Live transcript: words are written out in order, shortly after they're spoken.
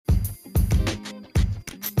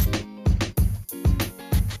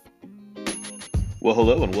Well,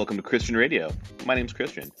 hello and welcome to Christian Radio. My name's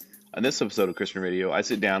Christian. On this episode of Christian Radio, I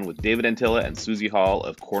sit down with David Antilla and Susie Hall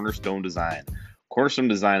of Cornerstone Design. Cornerstone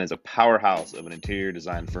Design is a powerhouse of an interior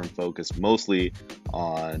design firm focused mostly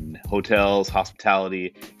on hotels,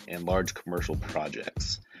 hospitality, and large commercial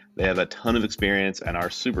projects. They have a ton of experience and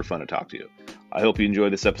are super fun to talk to. I hope you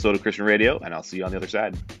enjoy this episode of Christian Radio, and I'll see you on the other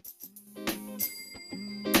side.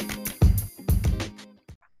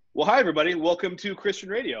 Well, hi, everybody. Welcome to Christian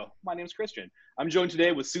Radio. My name's Christian. I'm joined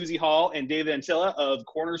today with Susie Hall and David Antilla of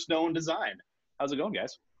Cornerstone Design. How's it going,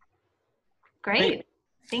 guys? Great.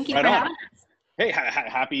 Thank you for having us. Hey,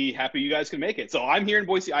 happy you guys can make it. So I'm here in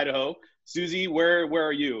Boise, Idaho. Susie, where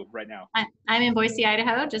are you right now? I'm in Boise,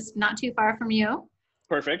 Idaho, just not too far from you.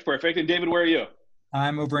 Perfect. And David, where are you?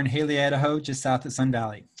 I'm over in Hailey, Idaho, just south of Sun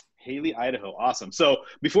Valley. Hailey, Idaho. Awesome. So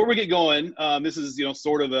before we get going, this is,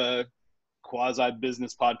 sort of a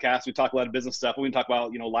quasi-business podcast. We talk a lot of business stuff. We can talk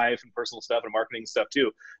about, life and personal stuff and marketing stuff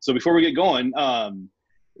too. So before we get going,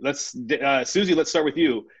 Susie, let's start with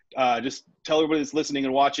you. Just tell everybody that's listening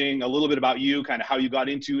and watching a little bit about you, kind of how you got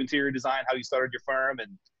into interior design, how you started your firm,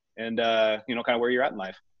 and kind of where you're at in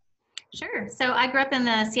life. Sure. So I grew up in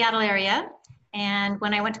the Seattle area. And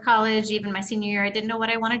when I went to college, even my senior year, I didn't know what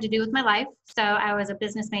I wanted to do with my life. So I was a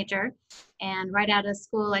business major. And right out of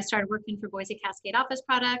school, I started working for Boise Cascade Office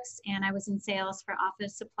Products, and I was in sales for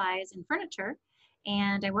office supplies and furniture.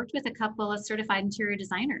 And I worked with a couple of certified interior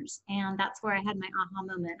designers. And that's where I had my aha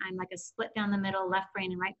moment. I'm like a split down the middle, left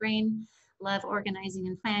brain and right brain. Love organizing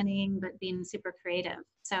and planning, but being super creative.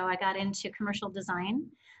 So I got into commercial design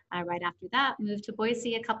right after that, moved to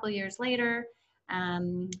Boise a couple years later.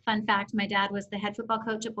 Fun fact, my dad was the head football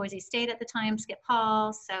coach at Boise State at the time, Skip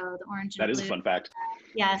Hall. So the orange and That is blue, a fun fact.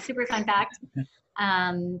 Yeah, super fun fact.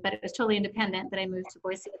 But it was totally independent that I moved to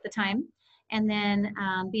Boise at the time. And then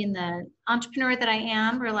being the entrepreneur that I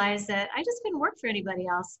am, realized that I just couldn't work for anybody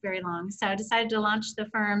else very long. So I decided to launch the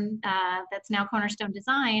firm that's now Cornerstone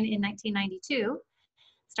Design in 1992.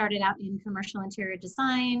 Started out in commercial interior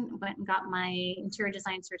design, went and got my interior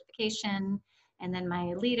design certification, and then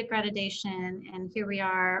my LEED accreditation, and here we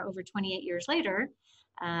are over 28 years later,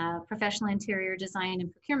 professional interior design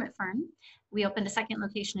and procurement firm. We opened a second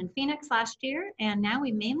location in Phoenix last year, and now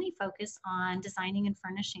we mainly focus on designing and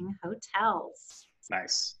furnishing hotels.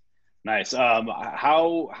 Nice.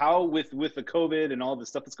 How with the COVID and all the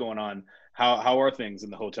stuff that's going on, how are things in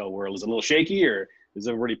the hotel world? Is it a little shaky, or is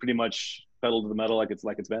everybody pretty much pedal to the metal like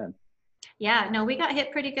it's been? Yeah, no, we got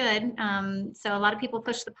hit pretty good. So a lot of people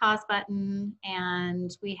pushed the pause button, and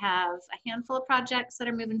we have a handful of projects that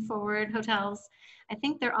are moving forward, hotels. I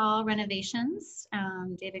think they're all renovations.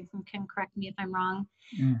 David can correct me if I'm wrong.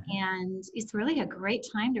 Mm-hmm. And it's really a great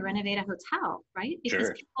time to renovate a hotel, right? Because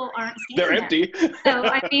sure. People aren't staying They're there. empty. So,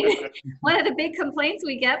 I mean, one of the big complaints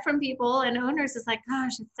we get from people and owners is like,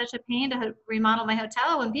 gosh, it's such a pain to remodel my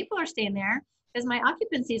hotel when people are staying there because my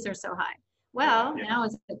occupancies are so high. Well, yeah. Now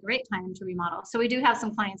is a great time to remodel. So we do have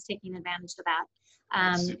some clients taking advantage of that.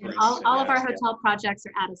 And all of our hotel projects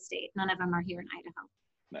are out of state. None of them are here in Idaho.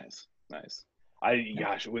 Nice.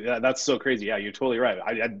 Gosh, that's so crazy. Yeah, you're totally right.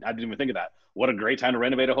 I didn't even think of that. What a great time to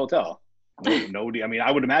renovate a hotel. Nobody. I mean,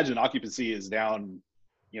 I would imagine occupancy is down,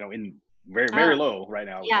 in very low right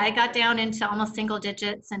now. Yeah, it got down into almost single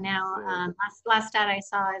digits, and now last stat I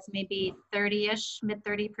saw is maybe 30-ish, mid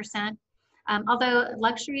 30%. Although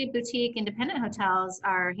luxury boutique independent hotels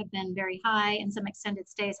have been very high, and some extended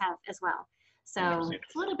stays have as well. So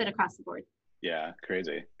it's a little bit across the board. Yeah,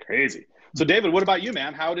 crazy. So David, what about you,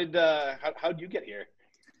 man? How did you get here?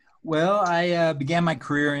 Well, I began my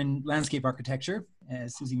career in landscape architecture,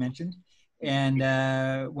 as Susie mentioned, and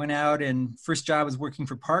went out, and first job was working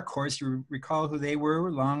for Park Horse. You recall who they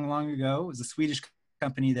were long ago. It was a Swedish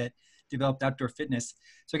company that developed outdoor fitness.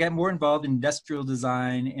 So I got more involved in industrial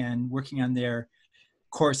design and working on their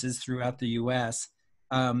courses throughout the US.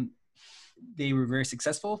 They were very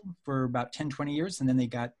successful for about 10, 20 years, and then they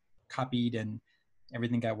got copied and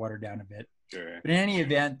everything got watered down a bit. Sure. But in any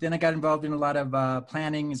event, then I got involved in a lot of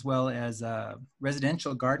planning as well as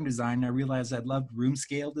residential garden design. I realized I loved room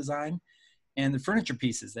scale design and the furniture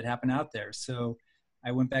pieces that happen out there. So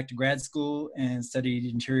I went back to grad school and studied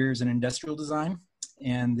interiors and industrial design.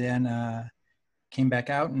 And then came back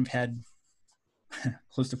out and had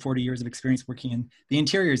close to 40 years of experience working in the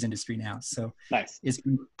interiors industry now. So nice.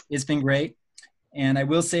 It's been great. And I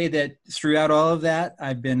will say that throughout all of that,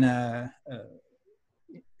 I've been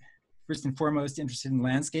first and foremost interested in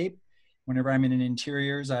landscape. Whenever I'm in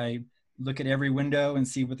interiors, I look at every window and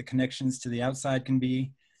see what the connections to the outside can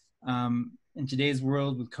be. In today's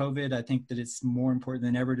world with COVID, I think that it's more important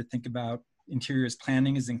than ever to think about interiors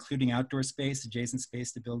planning as including outdoor space, adjacent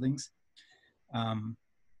space to buildings.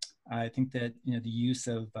 I think that, you know, the use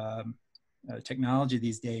of technology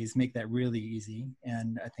these days make that really easy.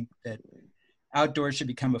 And I think that outdoors should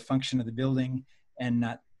become a function of the building and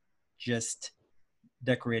not just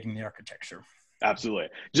decorating the architecture. Absolutely.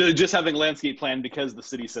 Just having landscape plan because the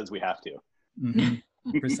city says we have to.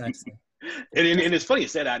 Mm-hmm. Precisely. And it's funny you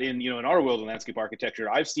said that. In, you know, in our world of landscape architecture,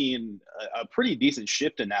 I've seen a pretty decent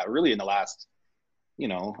shift in that really in the last, you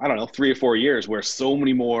know, I don't know, 3 or 4 years, where so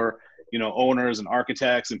many more, you know, owners and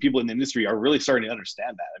architects and people in the industry are really starting to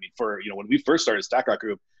understand that. I mean, for, you know, when we first started Stack Rock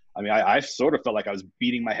Group, I mean, I sort of felt like I was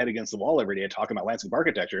beating my head against the wall every day talking about landscape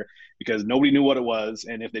architecture because nobody knew what it was.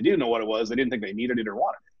 And if they did know what it was, they didn't think they needed it or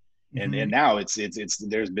wanted it. And now it's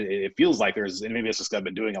there's been, it feels like there's, and maybe it's just I've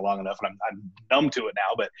been doing it long enough and I'm numb to it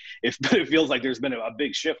now, but it feels like there's been a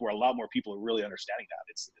big shift where a lot more people are really understanding that.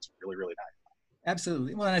 It's really, really nice.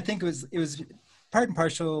 Absolutely. Well, and I think it was part and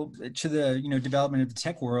parcel to the, you know, development of the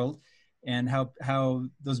tech world and how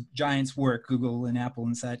those giants work, Google and Apple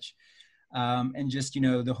and such. And just, you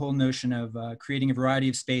know, the whole notion of creating a variety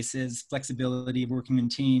of spaces, flexibility of working in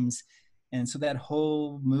teams. And so that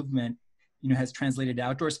whole movement, you know, has translated to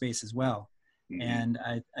outdoor space as well. Mm-hmm. And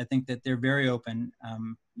I think that they're very open,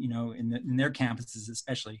 you know, in their campuses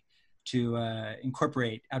especially, to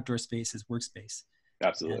incorporate outdoor space as workspace.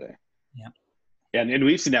 Absolutely. Yeah. And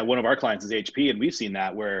we've seen that. One of our clients is HP, and we've seen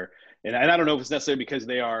that where, and I don't know if it's necessarily because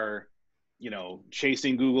they are, you know,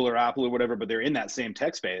 chasing Google or Apple or whatever, but they're in that same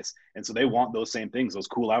tech space. And so they want those same things, those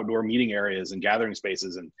cool outdoor meeting areas and gathering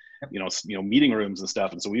spaces and, you know, meeting rooms and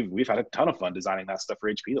stuff. And so we've had a ton of fun designing that stuff for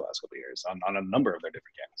HP the last couple of years on a number of their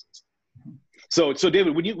different campuses. So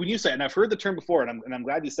David, when you say, and I've heard the term before, and I'm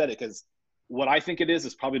glad you said it, because what I think it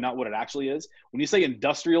is probably not what it actually is. When you say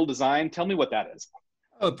industrial design, tell me what that is.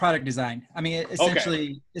 Oh, product design. I mean,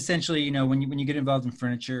 essentially, you know, when you get involved in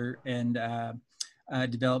furniture and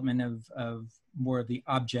development of more of the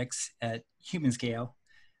objects at human scale,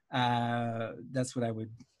 that's what I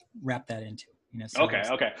would wrap that into. You know. So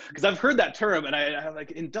okay. Because I've heard that term, and I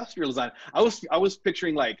like industrial design. I was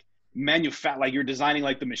picturing like like you're designing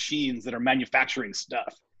like the machines that are manufacturing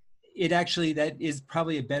stuff. It actually, that is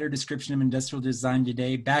probably a better description of industrial design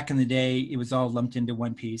today. Back in the day, it was all lumped into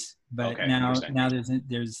one piece, but now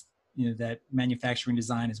there's you know, that manufacturing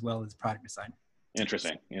design as well as product design.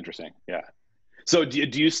 Interesting. Yeah. So do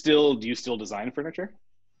you still design furniture?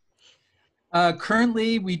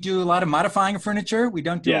 Currently, we do a lot of modifying furniture. We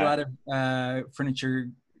don't do a lot of furniture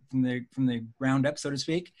from the ground up, so to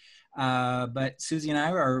speak. But Susie and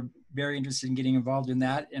I are very interested in getting involved in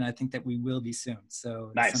that, and I think that we will be soon.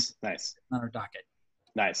 So nice on our docket.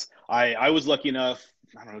 Nice. I was lucky enough,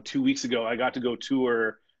 I don't know, 2 weeks ago, I got to go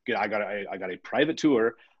tour. I got a private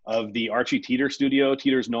tour of the Archie Teeter studio,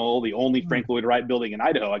 Teeter's Knoll, the only Frank Lloyd Wright building in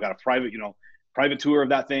Idaho. I got a private tour of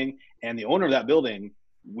that thing, and the owner of that building,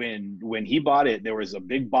 when he bought it, there was a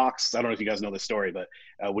big box. I don't know if you guys know this story, but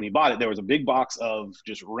when he bought it, there was a big box of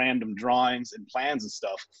just random drawings and plans and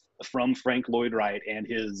stuff from Frank Lloyd Wright and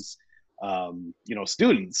his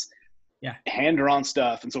students. Yeah, hand-drawn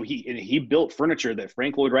stuff. And so he built furniture that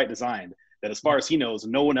Frank Lloyd Wright designed that, as far as he knows,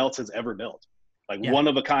 no one else has ever built. Like one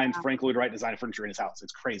of a kind Frank Lloyd Wright designed furniture in his house.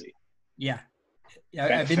 It's crazy. Yeah.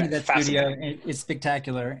 I've been to that studio. It's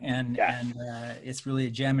spectacular, and it's really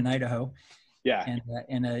a gem in Idaho. Yeah.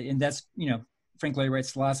 And that's, you know, Frank Lloyd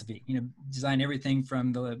Wright's philosophy. You know, design everything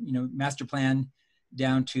from the, you know, master plan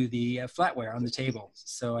down to the flatware on the table.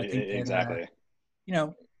 So I think exactly. You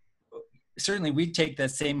know, certainly we take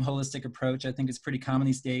that same holistic approach. I think it's pretty common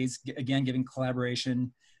these days. Again, giving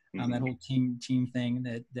collaboration, that whole team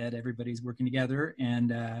thing that everybody's working together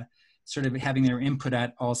and sort of having their input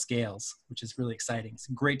at all scales, which is really exciting. It's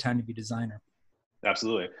a great time to be a designer.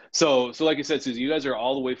 Absolutely. So like you said, Susie, you guys are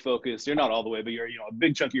all the way focused. You're not all the way, but you're, you know, a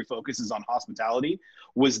big chunk of your focus is on hospitality.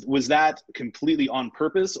 Was that completely on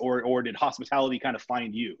purpose, or did hospitality kind of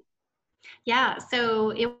find you? Yeah,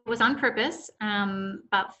 so it was on purpose.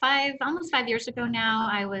 About almost 5 years ago now,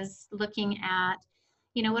 I was looking at,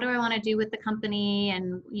 you know, what do I want to do with the company,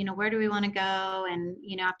 and, you know, where do we want to go? And,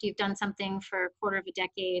 you know, after you've done something for a quarter of a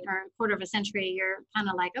decade or a quarter of a century, you're kind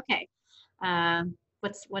of like, okay,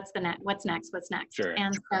 what's next? Sure.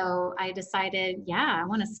 And so I decided, I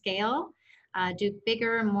want to scale, do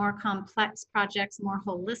bigger, more complex projects, more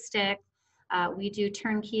holistic. We do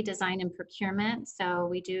turnkey design and procurement. So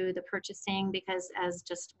we do the purchasing because, as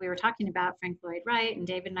just we were talking about, Frank Lloyd Wright and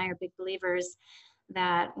David and I are big believers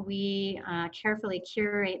that we carefully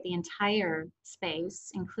curate the entire space,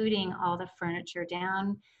 including all the furniture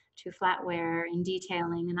down to flatware and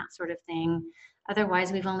detailing and that sort of thing.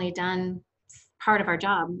 Otherwise, we've only done part of our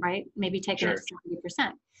job, right? Maybe taken it to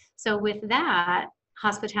 70%. So with that,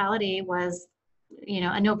 hospitality was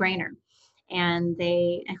a no-brainer. And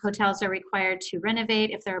hotels are required to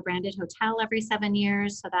renovate if they're a branded hotel every 7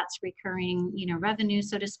 years. So that's recurring, revenue,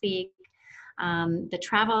 so to speak. The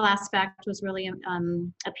travel aspect was really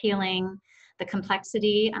appealing. The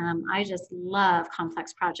complexity, I just love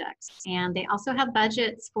complex projects. And they also have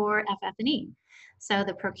budgets for FF&E. So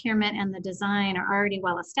the procurement and the design are already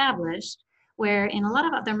well established, where in a lot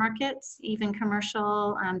of other markets, even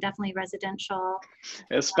commercial, definitely residential.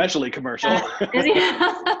 Especially commercial.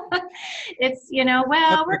 It's,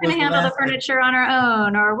 well, we're going to handle the furniture on our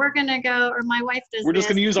own, or we're going to go, or my wife does We're just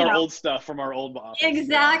going to use our old stuff from our old boss.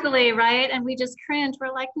 Exactly, right? And we just cringe.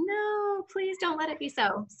 We're like, no, please don't let it be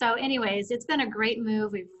so. So anyways, it's been a great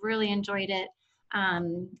move. We've really enjoyed it.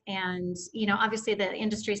 And, obviously the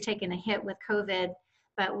industry's taken a hit with COVID,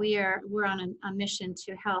 but we're on a mission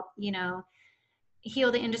to help,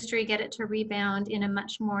 heal the industry, get it to rebound in a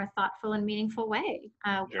much more thoughtful and meaningful way.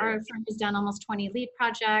 Our firm has done almost 20 LEED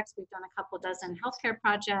projects. We've done a couple dozen healthcare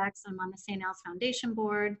projects. I'm on the St. Al's Foundation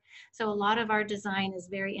board. So a lot of our design is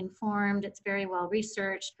very informed. It's very well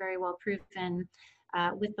researched, very well proven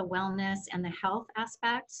with the wellness and the health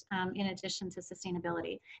aspects in addition to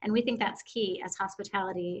sustainability. And we think that's key as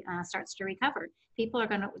hospitality starts to recover. People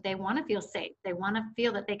they want to feel safe. They want to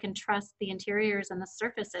feel that they can trust the interiors and the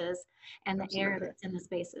surfaces and the air that's in the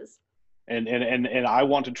spaces. And I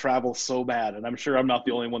want to travel so bad, and I'm sure I'm not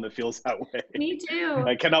the only one that feels that way. Me too.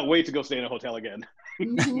 I cannot wait to go stay in a hotel again.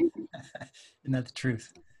 Isn't that the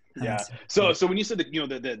truth? Yeah. So when you said that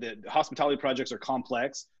the hospitality projects are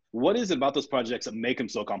complex, what is it about those projects that make them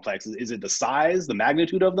so complex? Is it the size, the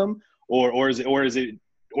magnitude of them, or what is it?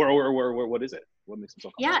 What makes them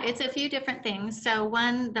so complex? Yeah, it's a few different things. So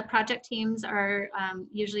one, the project teams are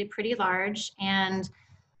usually pretty large, and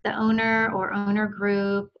the owner or owner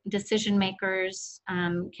group decision makers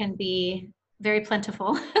can be very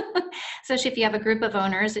plentiful. Especially if you have a group of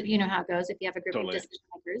owners, you know how it goes. If you have a group of decision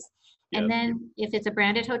makers, and then if it's a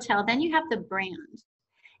branded hotel, then you have the brand.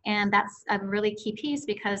 And that's a really key piece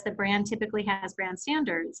because the brand typically has brand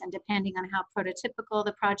standards, and depending on how prototypical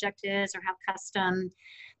the project is or how custom,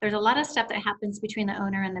 there's a lot of stuff that happens between the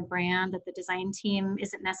owner and the brand that the design team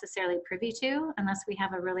isn't necessarily privy to unless we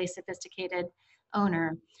have a really sophisticated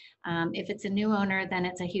owner. If it's a new owner, then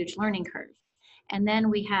it's a huge learning curve. And then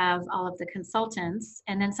we have all of the consultants,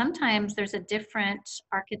 and then sometimes there's a different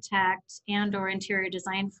architect and or interior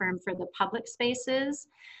design firm for the public spaces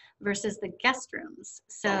versus the guest rooms.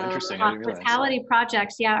 So hospitality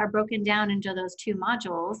projects, are broken down into those two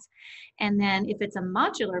modules. And then if it's a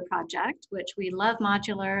modular project, which we love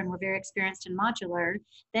modular and we're very experienced in modular,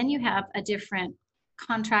 then you have a different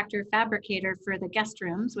contractor fabricator for the guest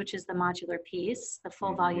rooms, which is the modular piece, the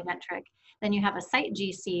full volumetric. Then you have a site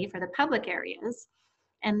GC for the public areas.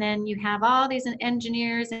 And then you have all these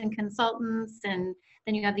engineers and consultants, and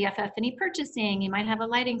then you have the FF&E purchasing. You might have a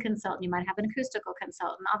lighting consultant. You might have an acoustical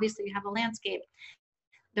consultant. Obviously, you have a landscape.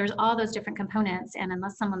 There's all those different components, and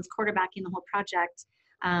unless someone's quarterbacking the whole project,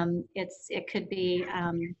 it could be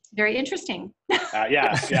very interesting.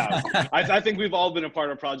 I think we've all been a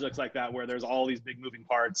part of projects like that where there's all these big moving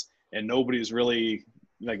parts, and nobody's really,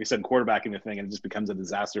 like I said, quarterbacking the thing, and it just becomes a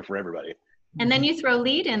disaster for everybody. And then you throw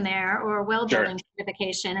LEED in there or well building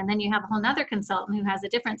certification, and then you have a whole nother consultant who has a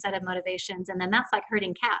different set of motivations, and then that's like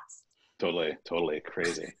herding cats. Totally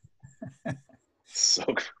crazy. So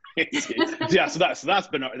crazy. So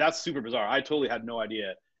that's super bizarre. I totally had no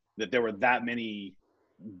idea that there were that many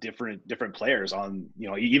different players on,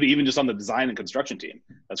 even just on the design and construction team.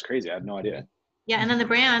 That's crazy. I had no idea. Yeah, and then the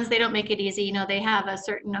brands, they don't make it easy. They have a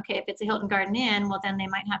certain, if it's a Hilton Garden Inn, well, then they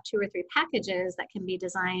might have 2 or 3 packages that can be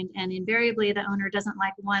designed. And invariably, the owner doesn't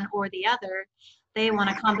like one or the other. They want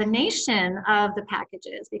a combination of the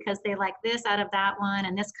packages because they like this out of that one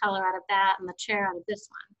and this color out of that and the chair out of this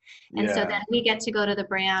one. And so then we get to go to the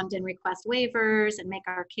brand and request waivers and make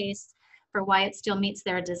our case for why it still meets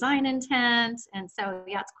their design intent. And so,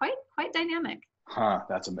 it's quite dynamic.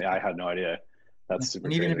 That's amazing. I had no idea. That's super.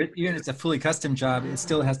 And even if it's a fully custom job, it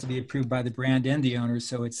still has to be approved by the brand and the owner.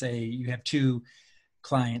 So it's you have 2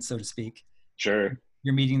 clients, so to speak. Sure.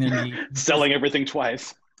 You're meeting their needs. Selling everything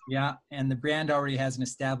twice. Yeah, and the brand already has an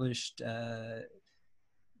established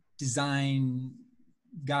design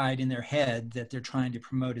guide in their head that they're trying to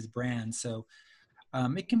promote as brand. So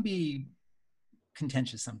it can be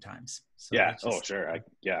contentious sometimes. So sure. I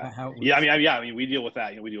mean, we deal with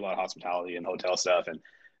that. We do a lot of hospitality and hotel stuff, and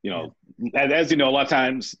as you know, a lot of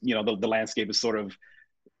times, the landscape is sort of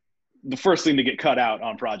the first thing to get cut out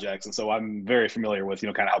on projects. And so I'm very familiar with,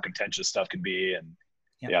 kind of how contentious stuff can be. And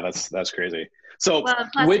that's crazy. So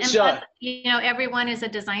plus, everyone is a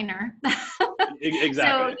designer.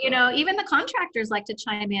 Exactly. So, even the contractors like to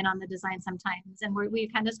chime in on the design sometimes, and we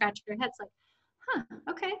kind of scratch our heads like, huh,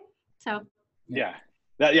 okay. So Yeah.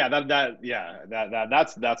 That's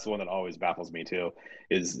the one that always baffles me too.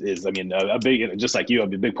 Is I mean a big, just like you, a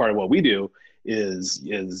big part of what we do is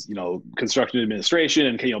construction administration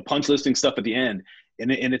and punch listing stuff at the end,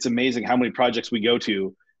 and it's amazing how many projects we go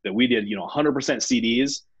to that we did 100%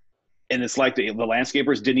 CDs, and it's like the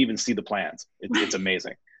landscapers didn't even see the plans. It's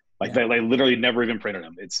amazing. Like they literally never even printed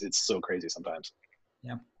them. It's so crazy sometimes.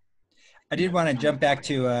 Yeah. I did want to jump back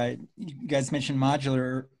to you guys mentioned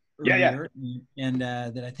modular earlier, and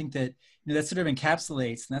that I think that that sort of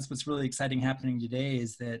encapsulates, and that's what's really exciting happening today,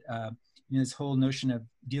 is that this whole notion of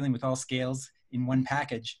dealing with all scales in one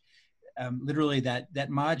package. Literally, that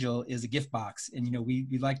module is a gift box, and we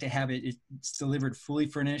like to have it's delivered fully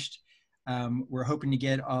furnished. We're hoping to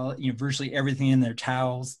get all virtually everything in there: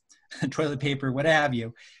 towels, toilet paper, what have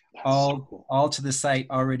you, all to the site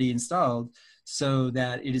already installed, so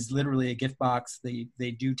that it is literally a gift box.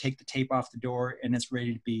 They do take the tape off the door, and it's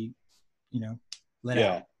ready to be, let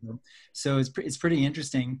out. So it's pretty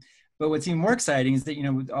interesting. But what's even more exciting is that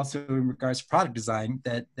also in regards to product design,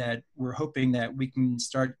 that we're hoping that we can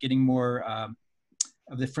start getting more of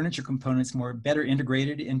the furniture components better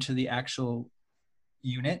integrated into the actual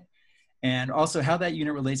unit. And also how that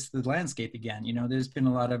unit relates to the landscape again. There's been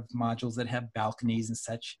a lot of modules that have balconies and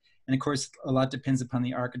such. And of course, a lot depends upon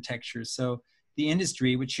the architecture. So the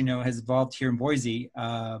industry, which, has evolved here in Boise,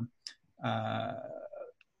 we're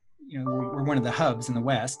one of the hubs in the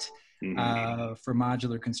West for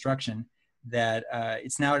modular construction, that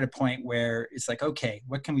it's now at a point where it's like, okay,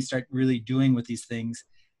 what can we start really doing with these things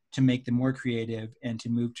to make them more creative and to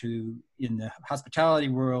move to, in the hospitality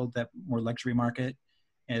world, that more luxury market,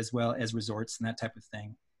 as well as resorts and that type of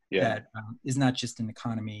thing. That is not just an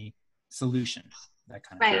economy solution, that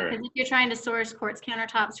kind of thing. Right, because if you're trying to source quartz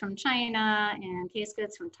countertops from China and case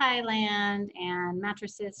goods from Thailand and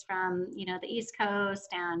mattresses from, the East Coast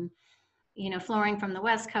and, flooring from the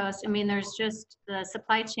West Coast, I mean, there's just the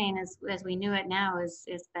supply chain as we knew it now is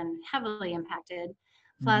been heavily impacted.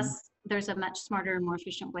 Plus, there's a much smarter and more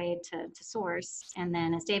efficient way to source. And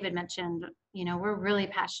then, as David mentioned, we're really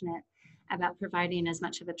passionate about providing as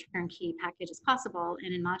much of a turnkey package as possible.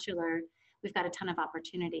 And in modular, we've got a ton of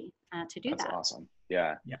opportunity to do that. That's awesome.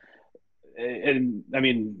 Yeah. And I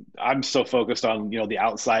mean, I'm so focused on, the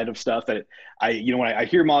outside of stuff that when I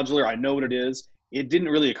hear modular, I know what it is. It didn't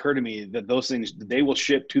really occur to me that those things, they will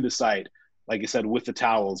ship to the site, like you said, with the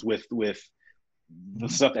towels, with the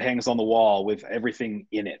stuff that hangs on the wall, with everything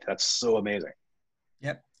in it. That's so amazing.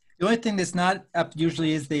 Yep. The only thing that's not up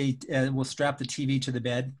usually is they will strap the TV to the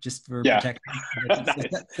bed just for protection.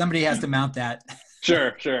 Nice. Somebody has to mount that.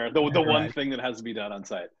 Sure. The one thing that has to be done on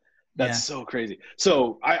site. That's so crazy.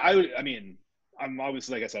 So I mean, I'm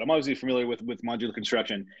obviously, like I said, I'm obviously familiar with modular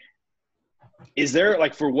construction. Is there,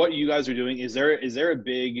 like, for what you guys are doing, is there a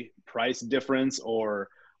big price difference, or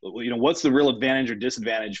what's the real advantage or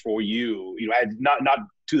disadvantage for you? Not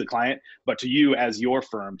to the client, but to you as your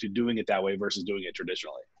firm, to doing it that way versus doing it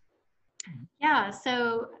traditionally. Yeah.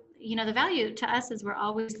 So, the value to us is we're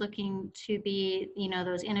always looking to be,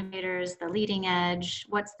 those innovators, the leading edge.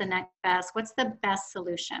 What's the next best? What's the best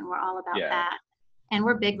solution? We're all about that. And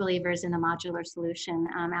we're big believers in the modular solution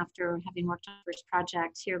after having worked on first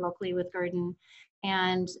projects here locally with Gurdon.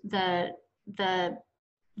 And the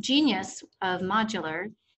genius of modular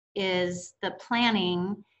is the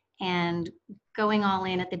planning and going all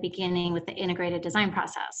in at the beginning with the integrated design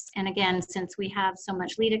process. And again, since we have so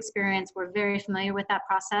much lead experience, we're very familiar with that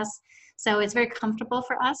process. So it's very comfortable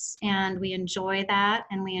for us, and we enjoy that,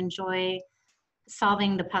 and we enjoy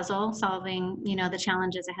solving the puzzle, solving, the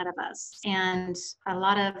challenges ahead of us. And a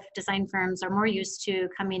lot of design firms are more used to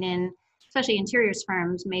coming in, especially interiors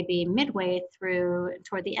firms, maybe midway through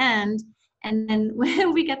toward the end. And then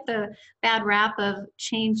when we get the bad rap of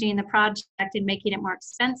changing the project and making it more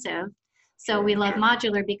expensive. So we love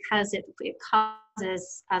modular because it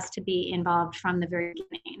causes us to be involved from the very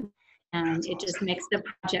beginning. And it just makes the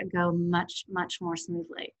project go much, much more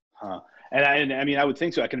smoothly. And I mean, I would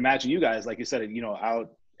think so. I can imagine you guys, like you said,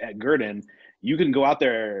 out at Gurdon, you can go out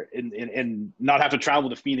there and not have to travel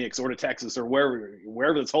to Phoenix or to Texas or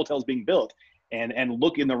wherever this hotel is being built, and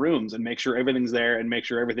look in the rooms and make sure everything's there and make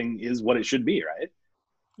sure everything is what it should be, right?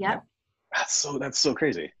 Yep. That's so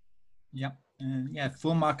crazy. Yep.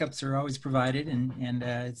 Full mock-ups are always provided, and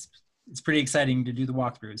it's pretty exciting to do the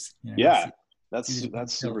walkthroughs.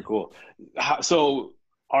 That's super cool. So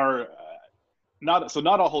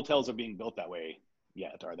not all hotels are being built that way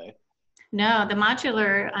yet, are they? No, the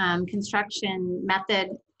modular construction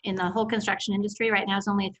method in the whole construction industry right now is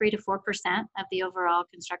only 3 to 4% of the overall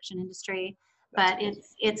construction industry, but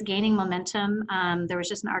it's gaining momentum. There was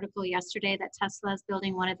just an article yesterday that Tesla is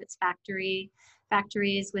building one of its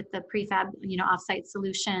factories with the prefab, offsite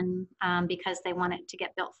solution because they want it to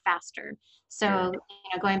get built faster. So,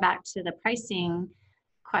 going back to the pricing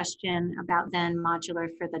question about then modular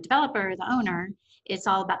for the developer, the owner, it's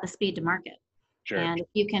all about the speed to market. Sure. And if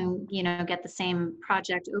you can, get the same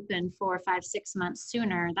project open 4, 5, 6 months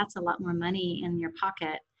sooner, that's a lot more money in your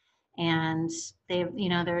pocket. And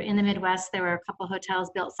they're in the Midwest. There were a couple hotels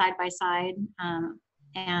built side by side,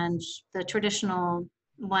 and the traditional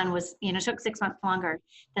one was, took 6 months longer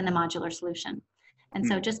than the modular solution. And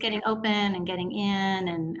so just getting open and getting in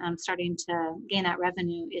and starting to gain that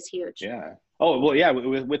revenue is huge. Yeah. Oh, well, yeah,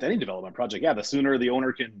 with any development project, the sooner the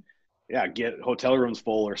owner can, get hotel rooms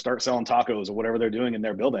full or start selling tacos or whatever they're doing in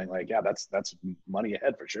their building, that's money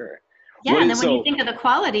ahead for sure. Yeah, and then when you think of the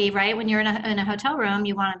quality, right, when you're in a hotel room,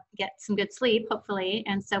 you want to get some good sleep, hopefully.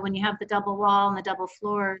 And so when you have the double wall and the double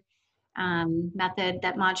floor method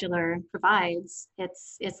that modular provides,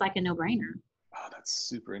 it's like a no-brainer. Oh, that's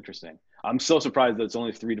super interesting. I'm so surprised that it's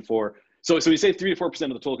only 3 to 4. So you say 3 to 4% of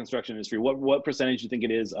the total construction industry. What percentage do you think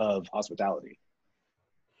it is of hospitality?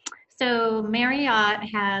 So Marriott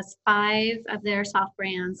has 5 of their soft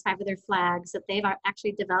brands, 5 of their flags that they've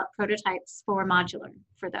actually developed prototypes for modular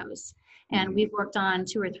for those. And we've worked on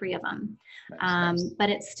 2 or 3 of them, nice. But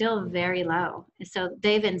it's still very low. So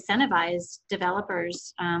they've incentivized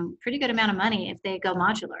developers pretty good amount of money if they go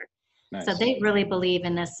modular. Nice. So they really believe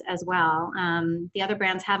in this as well. The other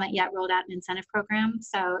brands haven't yet rolled out an incentive program.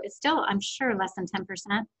 So it's still, I'm sure, less than 10%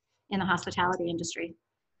 in the hospitality industry.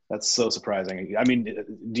 That's so surprising. I mean,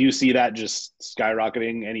 do you see that just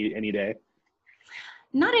skyrocketing any day?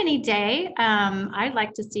 Not any day. I'd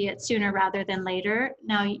like to see it sooner rather than later.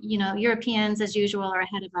 Now, Europeans, as usual, are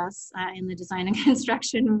ahead of us in the design and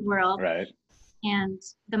construction world. Right. And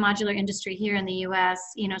the modular industry here in the U.S.,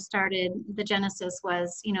 the genesis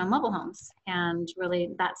was, mobile homes and really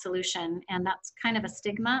that solution. And that's kind of a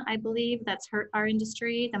stigma, I believe, that's hurt our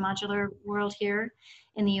industry, the modular world here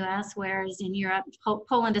in the U.S., whereas in Europe,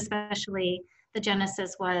 Poland especially, the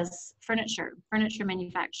genesis was furniture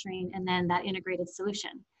manufacturing, and then that integrated solution.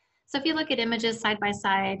 So if you look at images side by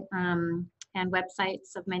side and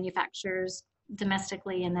websites of manufacturers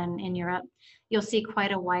domestically and then in Europe, you'll see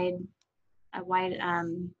quite a wide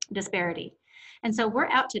disparity. And so we're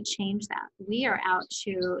out to change that. We are out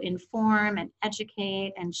to inform and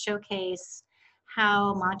educate and showcase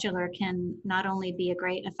how modular can not only be a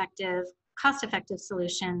great, effective, cost-effective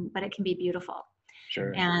solution, but it can be beautiful.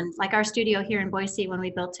 Sure. And like our studio here in Boise, when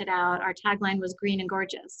we built it out, our tagline was green and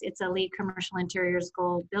gorgeous. It's a LEED commercial interiors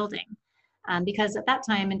gold building. Because at that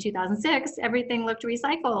time in 2006, everything looked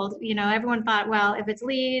recycled. Everyone thought, well, if it's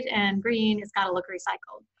LEED and green, it's got to look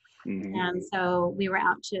recycled. Mm-hmm. And so we were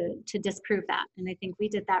out to disprove that. And I think we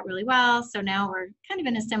did that really well. So now we're kind of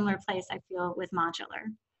in a similar place, I feel, with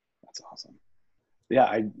modular. That's awesome.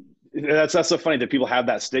 Yeah, that's so funny that people have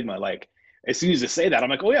that stigma. Like, as soon as you say that, I'm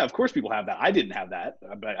like, oh yeah, of course people have that. I didn't have that,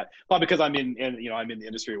 but probably because I'm in the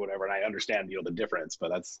industry or whatever, and I understand the difference.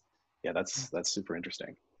 But that's super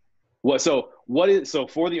interesting. So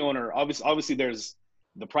for the owner, obviously there's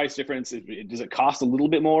the price difference. Does it cost a little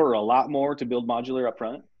bit more or a lot more to build modular up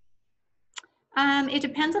front? It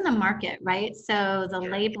depends on the market, right? So the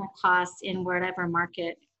labor costs in whatever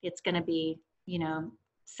market it's going to be,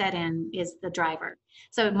 set in is the driver.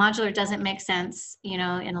 So modular doesn't make sense, in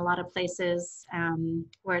a lot of places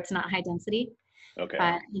where it's not high density. Okay.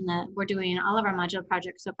 But we're doing all of our modular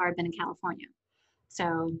projects so far have been in California.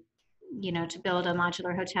 So, to build a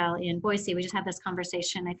modular hotel in Boise, we just had this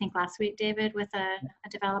conversation, I think last week, David, with a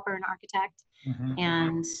developer and architect. Mm-hmm.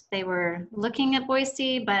 And they were looking at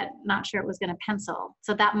Boise, but not sure it was going to pencil.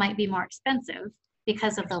 So that might be more expensive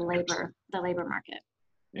because of the labor market.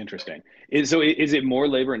 Interesting. So is it more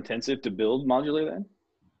labor intensive to build modular then?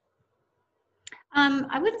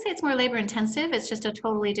 I wouldn't say it's more labor intensive. It's just a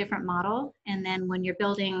totally different model. And then when you're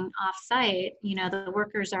building off-site, the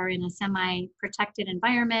workers are in a semi-protected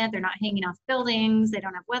environment. They're not hanging off buildings. They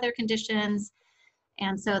don't have weather conditions.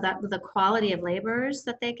 And so that the quality of laborers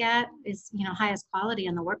that they get is, highest quality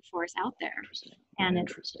in the workforce out there. And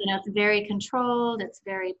it's very controlled. It's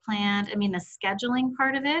very planned. I mean, the scheduling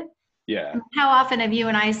part of it. Yeah. How often have you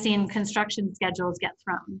and I seen construction schedules get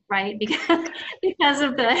thrown, right? Because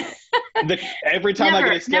of every time I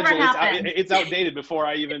get a schedule, it's outdated before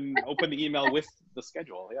I even open the email with the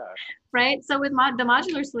schedule. Yeah. Right. So with the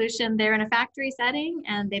modular solution, they're in a factory setting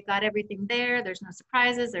and they've got everything there. There's no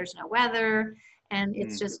surprises. There's no weather. And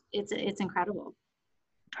it's just, it's incredible.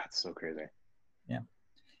 That's so crazy. Yeah.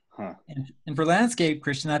 And for landscape,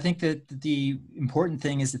 Christian, I think that the important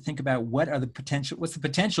thing is to think about what's the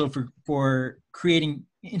potential for creating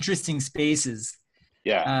interesting spaces,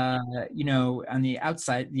 Yeah. on the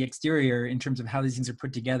outside, the exterior, in terms of how these things are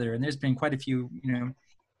put together. And there's been quite a few,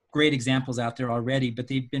 great examples out there already, but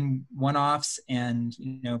they've been one-offs and,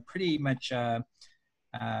 pretty much, I'll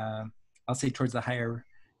say towards the higher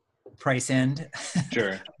price end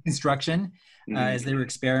Sure. construction, as they were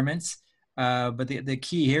experiments. But the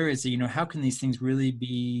key here is, how can these things really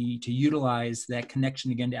be to utilize that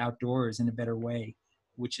connection again to outdoors in a better way,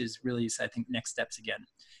 which is really, I think, next steps again.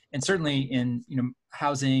 And certainly in,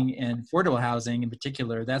 housing and affordable housing in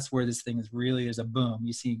particular, that's where this thing is really, there's a boom.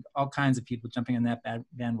 You see all kinds of people jumping on that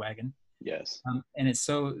bandwagon. Yes. And it's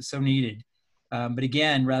so needed. But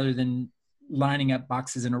again, rather than lining up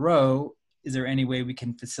boxes in a row, is there any way we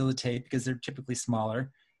can facilitate, because they're typically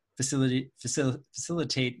smaller, facilitate,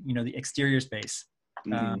 the exterior space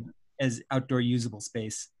as outdoor usable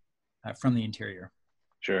space from the interior.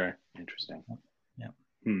 Sure. Interesting.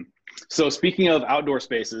 Yeah. So speaking of outdoor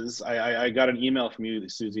spaces, I got an email from you,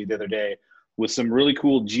 Susie, the other day with some really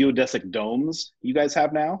cool geodesic domes you guys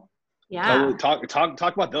have now. Yeah. Talk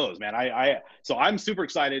about those, man. So I'm super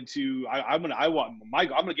excited to. I'm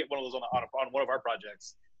gonna get one of those on one of our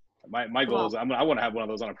projects. My goal is I want to have one of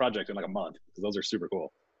those on a project in like a month, because those are super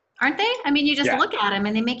cool. Aren't they? I mean, you just look at them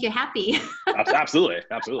and they make you happy. Absolutely.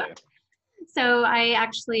 So I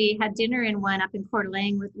actually had dinner in one up in Coeur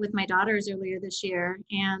d'Alene with my daughters earlier this year.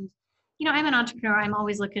 And, I'm an entrepreneur. I'm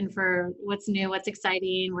always looking for what's new, what's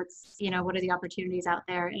exciting, what are the opportunities out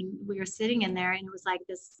there. And we were sitting in there and it was like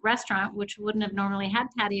this restaurant, which wouldn't have normally had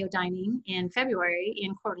patio dining in February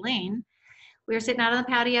in Coeur d'Alene. We were sitting out on the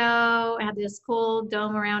patio, had this cool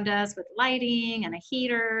dome around us with lighting and a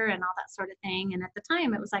heater and all that sort of thing. And at the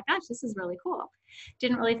time it was like, gosh, this is really cool.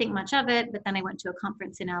 Didn't really think much of it, but then I went to a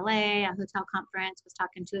conference in LA, a hotel conference, was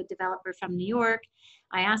talking to a developer from New York.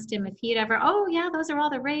 I asked him if he'd ever, oh yeah, those are all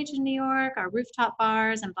the rage in New York, our rooftop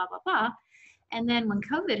bars and blah, blah, blah. And then when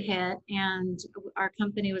COVID hit and our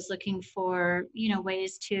company was looking for,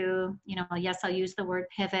 ways to, yes, I'll use the word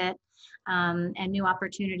pivot, and new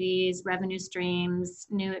opportunities, revenue streams,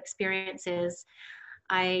 new experiences,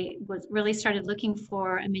 I really started looking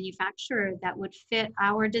for a manufacturer that would fit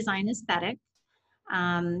our design aesthetic,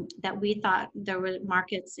 that we thought there were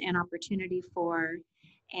markets and opportunity for.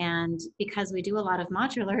 And because we do a lot of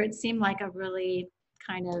modular, it seemed like a really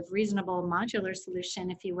kind of reasonable modular solution,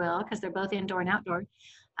 if you will, because they're both indoor and outdoor,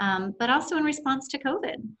 but also in response to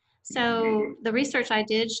COVID. So the research I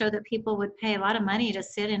did showed that people would pay a lot of money to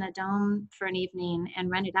sit in a dome for an evening and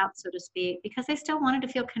rent it out, so to speak, because they still wanted to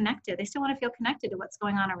feel connected. They still want to feel connected to what's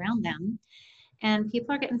going on around them. And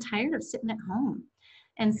people are getting tired of sitting at home.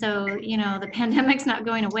 And so, the pandemic's not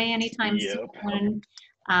going away anytime soon.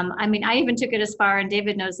 I even took it as far, and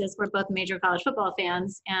David knows this, we're both major college football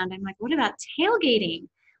fans, and I'm like, what about tailgating?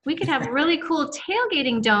 We could have really cool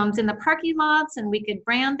tailgating domes in the parking lots, and we could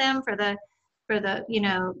brand them for the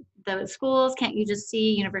the schools. Can't you just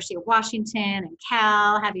see University of Washington and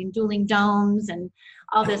Cal having dueling domes and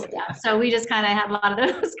all this stuff? So we just kind of had a lot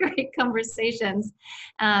of those great conversations.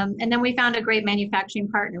 And then we found a great manufacturing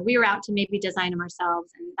partner. We were out to maybe design them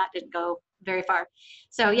ourselves, and that didn't go very far.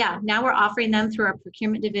 So yeah, now we're offering them through our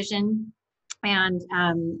procurement division. And,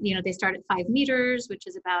 they start at 5 meters, which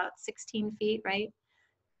is about 16 feet, right?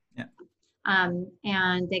 Yeah.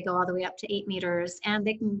 And they go all the way up to 8 meters, and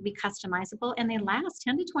they can be customizable, and they last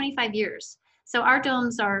 10 to 25 years. So our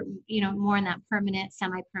domes are, more in that permanent,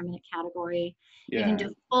 semi-permanent category. Yeah. You can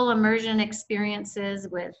do full immersion experiences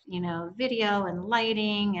with, video and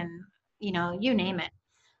lighting and, you name it.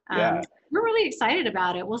 We're really excited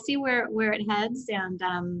about it. We'll see where it heads.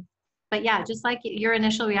 And, but yeah, just like your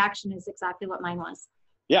initial reaction is exactly what mine was.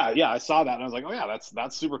 Yeah. I saw that and I was like, oh yeah,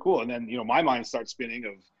 that's super cool. And then, my mind starts spinning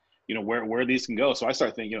of, where these can go. So I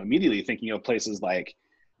start thinking, immediately thinking of places like,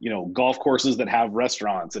 golf courses that have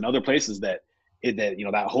restaurants and other places that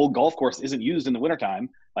that whole golf course isn't used in the wintertime.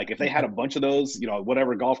 Like if they had a bunch of those,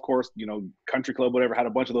 whatever golf course, country club, whatever, had a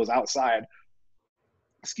bunch of those outside,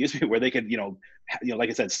 where they could, like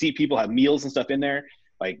I said, see people have meals and stuff in there,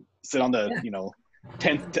 like sit on the,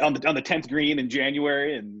 10th on the 10th green in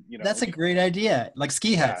January. And, that's a great idea. Like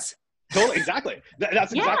ski huts. Yeah. Totally. Exactly.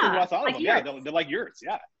 That's exactly what I thought of them. Yeah. They're like yours.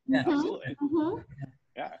 Yeah. Yeah. Absolutely. Mm-hmm.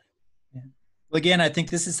 Yeah. Well, again, I think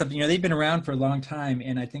this is something, they've been around for a long time.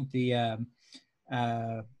 And I think the,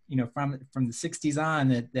 from the 60s on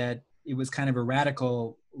that it was kind of a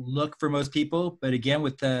radical look for most people. But again,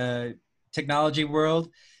 with the technology world,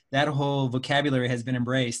 that whole vocabulary has been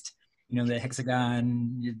embraced, the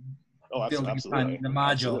hexagon, absolutely. the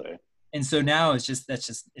module. Absolutely. And so now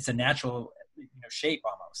it's a natural, shape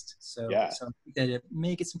almost. So, Yeah. so I think that it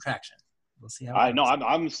may get some traction. We'll see how. I know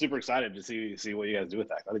I'm super excited to see what you guys do with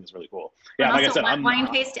that. I think it's really cool. Yeah, And like I also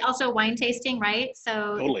said, wine tasting, right?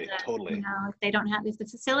 So totally. if the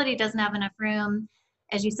facility doesn't have enough room,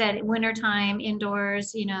 as you said, wintertime,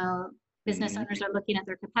 indoors, business Mhm. owners are looking at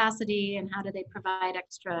their capacity and how do they provide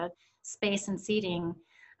extra space and seating.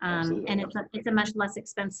 And it's a much less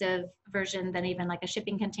expensive version than even like a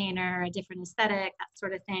shipping container, a different aesthetic, that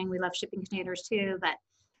sort of thing. We love shipping containers too, but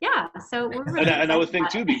yeah, so we're really And I would think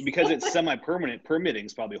too, it. because it's semi-permanent, permitting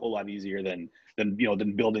is probably a whole lot easier than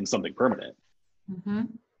building something permanent. Mm-hmm.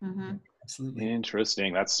 Mm-hmm. Absolutely.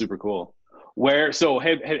 Interesting. That's super cool. So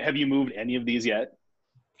have you moved any of these yet?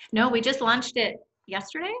 No, we just launched it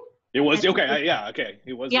yesterday. It was okay. Okay.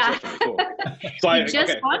 It was just yesterday. Cool. So we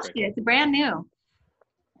just launched it. It's brand new.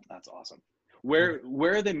 That's awesome. Where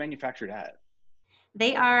are they manufactured at?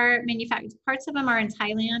 They are manufactured. Parts of them are in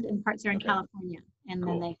Thailand and parts are in California. And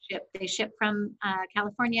Cool. then they ship from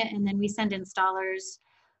California, and then we send installers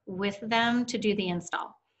with them to do the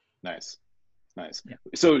install. Nice. Yeah.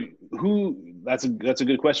 So that's a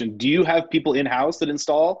good question. Do you have people in-house that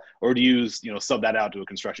install, or do you sub that out to a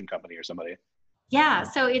construction company or somebody? Yeah,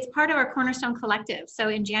 so it's part of our Cornerstone Collective. So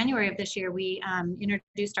in January of this year, we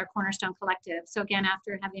introduced our Cornerstone Collective. So again,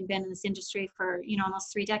 after having been in this industry for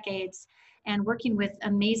almost 3 decades and working with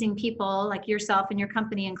amazing people like yourself and your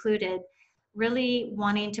company included, really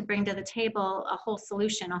wanting to bring to the table a whole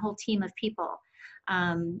solution, a whole team of people.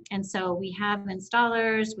 And so we have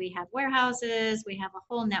installers, we have warehouses, we have a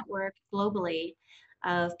whole network globally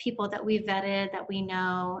of people that we've vetted, that we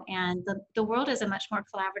know, and the world is a much more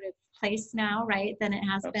collaborative place now, right, than it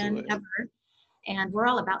has been ever. And we're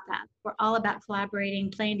all about that. We're all about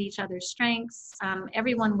collaborating, playing to each other's strengths.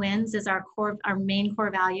 Everyone wins is our main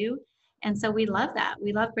core value. And so we love that.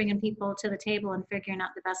 We love bringing people to the table and figuring out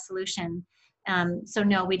the best solution. So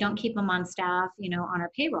no, we don't keep them on staff, on our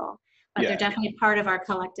payroll, but they're definitely part of our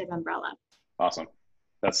collective umbrella. Awesome.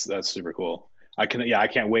 That's super cool. I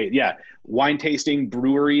can't wait. Yeah. Wine tasting,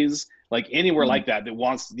 breweries, like anywhere like that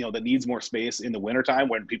wants, that needs more space in the wintertime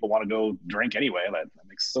when people want to go drink anyway. That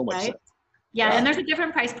makes so much sense. Yeah, and there's a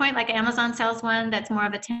different price point. Like Amazon sells one that's more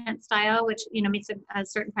of a tent style, which meets a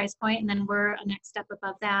certain price point, and then we're a next step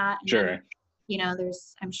above that. And sure. Then,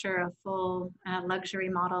 there's, I'm sure, a full luxury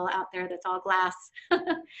model out there that's all glass.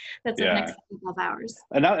 That's the next step above ours.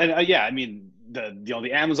 I mean the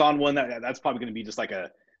Amazon one that's probably going to be just like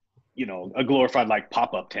a glorified like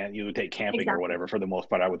pop-up tent you would take camping or whatever for the most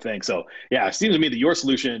part, I would think. So yeah, it seems to me that your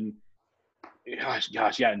solution, gosh,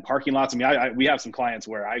 yeah, in parking lots. I mean, we have some clients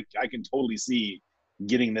where I can totally see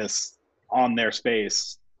getting this on their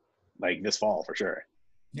space like this fall for sure.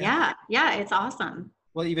 Yeah, it's awesome.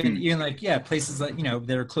 Well, even like places like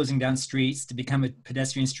that are closing down streets to become a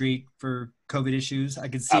pedestrian street for COVID issues. I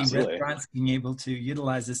could see restaurants being able to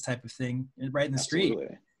utilize this type of thing right in the street.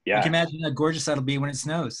 Yeah, I can imagine how gorgeous that'll be when it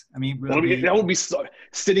snows. I mean, that would be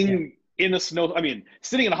sitting in a snow. I mean,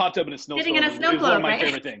 sitting in a hot tub in a snowstorm is one of my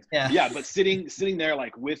favorite things. Yeah, but sitting there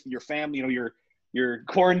like with your family, your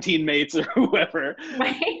quarantine mates or whoever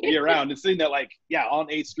you're around, and sitting there like on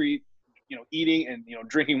 8th Street, eating and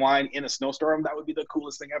drinking wine in a snowstorm. That would be the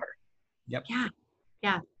coolest thing ever. Yep.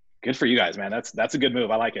 Yeah. Good for you guys, man. That's a good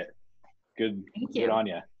move. I like it. Good. Thank you. Good on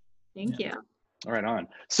you. Thank you. All right, on.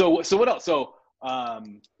 So what else? So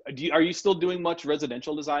are you still doing much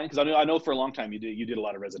residential design? Because I know for a long time you did a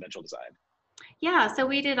lot of residential design. Yeah, so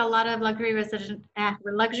we did a lot of luxury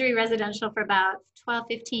residential for about 12,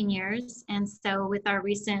 15 years. And so with our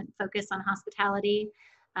recent focus on hospitality,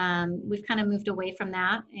 we've kind of moved away from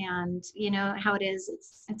that. And how it is,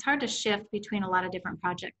 it's hard to shift between a lot of different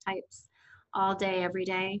project types all day, every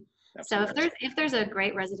day. Absolutely. So if there's a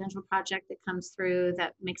great residential project that comes through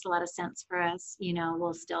that makes a lot of sense for us,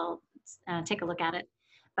 we'll still take a look at it.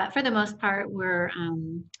 But for the most part, we're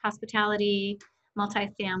hospitality,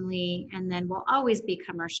 multifamily, and then we'll always be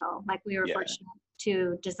commercial. Like we were fortunate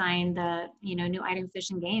to design the new Item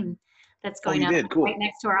Fish and Game that's going up right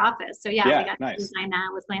next to our office. So we got to design that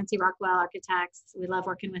with Lancy Rockwell Architects. We love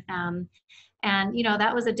working with them, and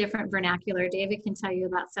that was a different vernacular. David can tell you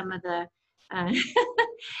about some of the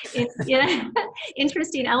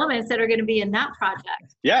interesting elements that are going to be in that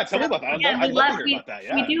project. Yeah, tell me about that. I'd love to hear about that.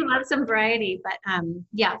 Yeah. We do love some variety, but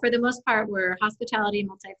for the most part, we're hospitality,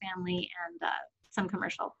 multifamily, and some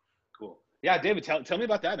commercial. Cool. Yeah, David, tell me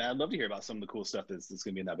about that, man. I'd love to hear about some of the cool stuff that's going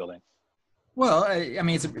to be in that building. Well, I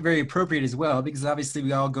mean, it's very appropriate as well, because obviously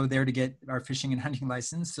we all go there to get our fishing and hunting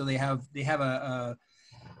license. So they have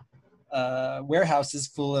warehouses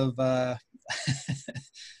full of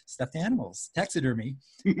stuffed animals, taxidermy,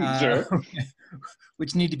 Sure.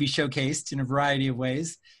 which need to be showcased in a variety of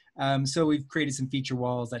ways. So we've created some feature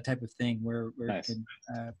walls, that type of thing, where Nice.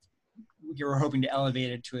 you're hoping to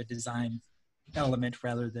elevate it to a design element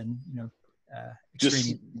rather than,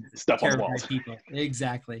 Just stuff on the walls. people.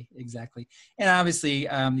 Exactly. And obviously,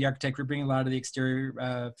 the architect, we're bringing a lot of the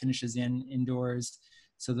exterior finishes indoors,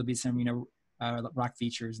 so there'll be some, rock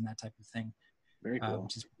features and that type of thing. Very cool.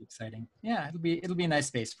 Which is really exciting. Yeah, it'll be a nice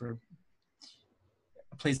space for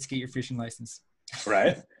a place to get your fishing license.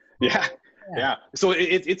 Right. Yeah. So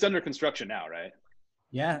it's under construction now, right?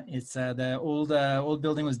 Yeah, it's the old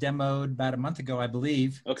building was demoed about a month ago, I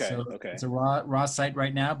believe. Okay. So Okay. it's a raw site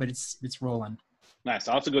right now, but it's rolling. Nice.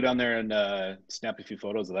 I'll have to go down there and snap a few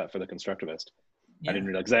photos of that for the Constructivist. Yeah. I didn't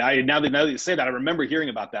realize. Now that you say that, I remember hearing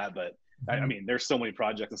about that, but I mean, there's so many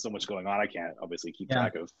projects and so much going on. I can't obviously keep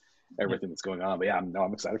track of everything that's going on. But yeah,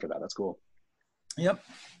 I'm excited for that. That's cool. Yep,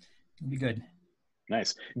 it'll be good.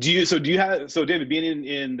 Nice. Do you have David, being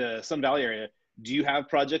in the Sun Valley area, do you have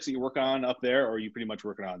projects that you work on up there, or are you pretty much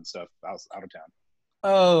working on stuff out of town?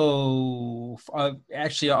 Oh,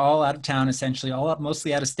 actually, all out of town, essentially,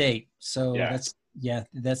 mostly out of state. So that's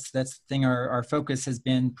the thing. Our focus has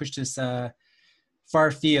been pushed us far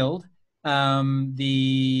afield.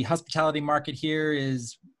 The hospitality market here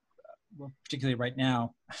is, well, particularly right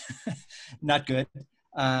now, not good,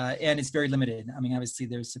 and it's very limited. I mean, obviously,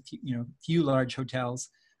 there's a few large hotels,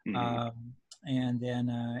 and then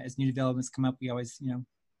as new developments come up, we always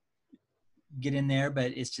get in there,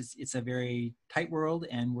 but it's a very tight world,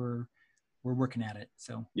 and we're working at it.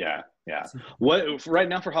 So yeah. What right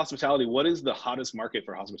now for hospitality? What is the hottest market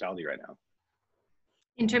for hospitality right now?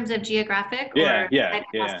 In terms of geographic Yeah.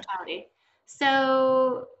 hospitality.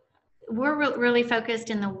 So we're really focused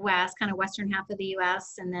in the West, kind of Western half of the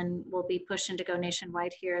US, and then we'll be pushing to go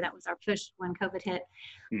nationwide here. That was our push when COVID hit.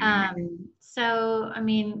 So, I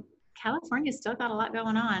mean, California's still got a lot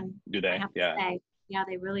going on. Do they? Yeah. Yeah,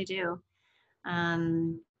 they really do.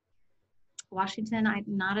 Washington,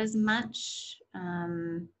 not as much.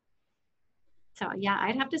 So yeah,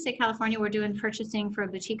 I'd have to say California. We're doing purchasing for a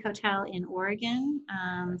boutique hotel in Oregon.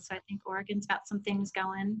 So I think Oregon's got some things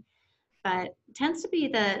going, but it tends to be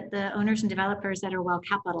the owners and developers that are well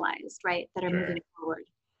capitalized, right? That are moving forward.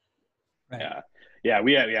 Right. Yeah.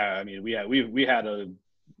 We had a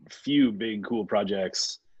few big cool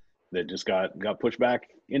projects that just got pushed back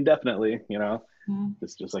indefinitely,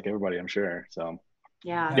 It's just like everybody, I'm sure. So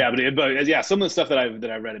but some of the stuff that I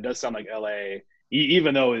read, it does sound like LA,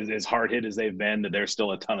 even though as hard hit as they've been, that there's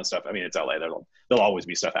still a ton of stuff. I mean, it's LA. There'll always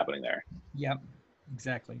be stuff happening there. Yep,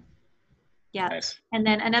 exactly. Yeah. Nice. And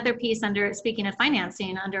then another piece speaking of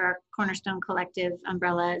financing, under our Cornerstone Collective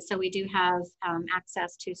umbrella. So we do have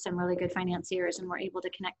access to some really good financiers, and we're able to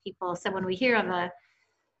connect people. So when we hear of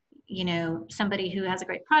somebody who has a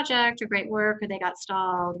great project or great work, or they got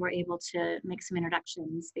stalled, we're able to make some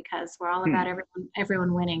introductions, because we're all about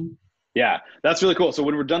everyone winning. Yeah, that's really cool. So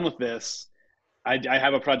when we're done with this, I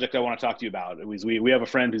have a project I want to talk to you about. We have a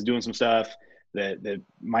friend who's doing some stuff that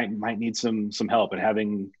might need some help,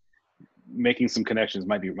 and making some connections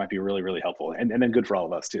might be really, really helpful, and then good for all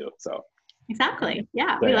of us too. So exactly.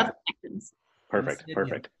 Yeah, we love connections.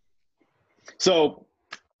 Perfect. So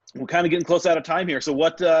we're kind of getting close out of time here. So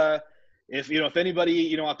what if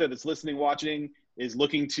anybody out there that's listening, watching, is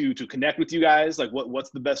looking to connect with you guys, like what's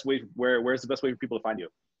the best way? Where's the best way for people to find you?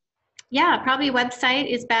 Yeah, probably website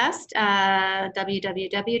is best,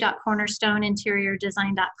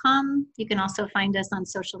 www.cornerstoneinteriordesign.com. You can also find us on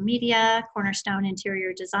social media, Cornerstone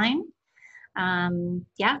Interior Design.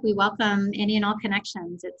 We welcome any and all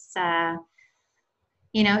connections. It's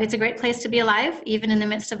it's a great place to be alive, even in the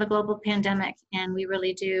midst of a global pandemic. And we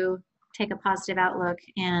really do take a positive outlook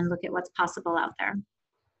and look at what's possible out there.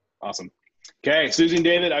 Awesome. Okay, Susie and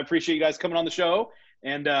David, I appreciate you guys coming on the show.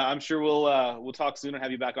 And I'm sure we'll talk soon and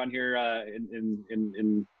have you back on here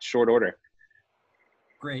in short order.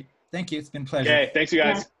 Great. Thank you. It's been a pleasure. Okay. Thanks, you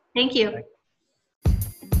guys. Yeah. Thank you. Bye.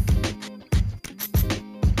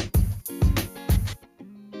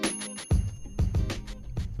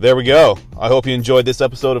 There we go. I hope you enjoyed this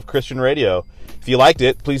episode of Christian Radio. If you liked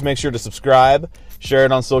it, please make sure to subscribe, share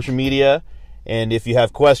it on social media, and if you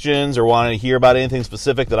have questions or want to hear about anything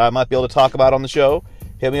specific that I might be able to talk about on the show,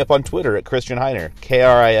 hit me up on Twitter at Christian Heiner,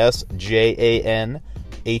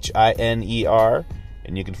 KrisjanHiner,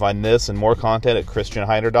 and you can find this and more content at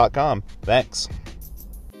christianheiner.com. Thanks.